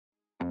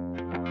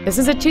This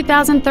is a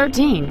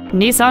 2013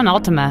 Nissan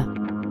Altima.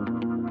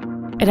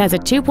 It has a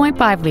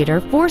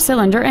 2.5-liter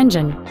four-cylinder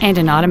engine and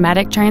an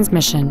automatic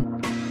transmission.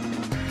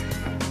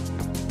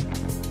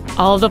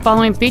 All of the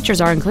following features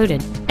are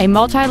included: a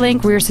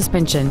multi-link rear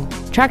suspension,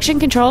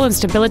 traction control and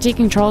stability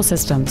control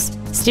systems,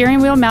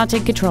 steering wheel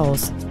mounted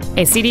controls,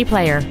 a CD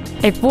player,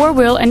 a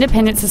four-wheel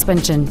independent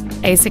suspension,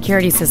 a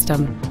security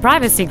system,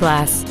 privacy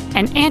glass,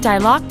 an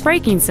anti-lock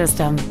braking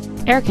system,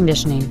 air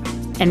conditioning,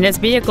 and this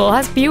vehicle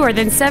has fewer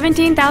than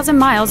 17,000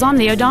 miles on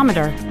the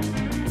odometer.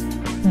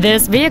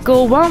 This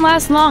vehicle won't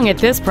last long at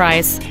this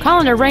price. Call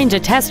and arrange a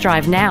test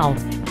drive now.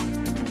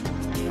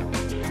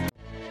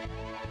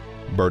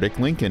 Burdick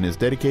Lincoln is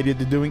dedicated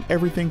to doing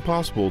everything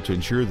possible to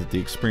ensure that the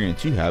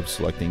experience you have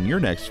selecting your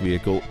next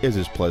vehicle is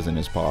as pleasant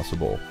as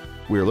possible.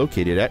 We are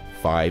located at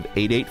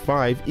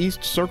 5885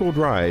 East Circle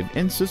Drive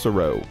in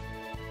Cicero.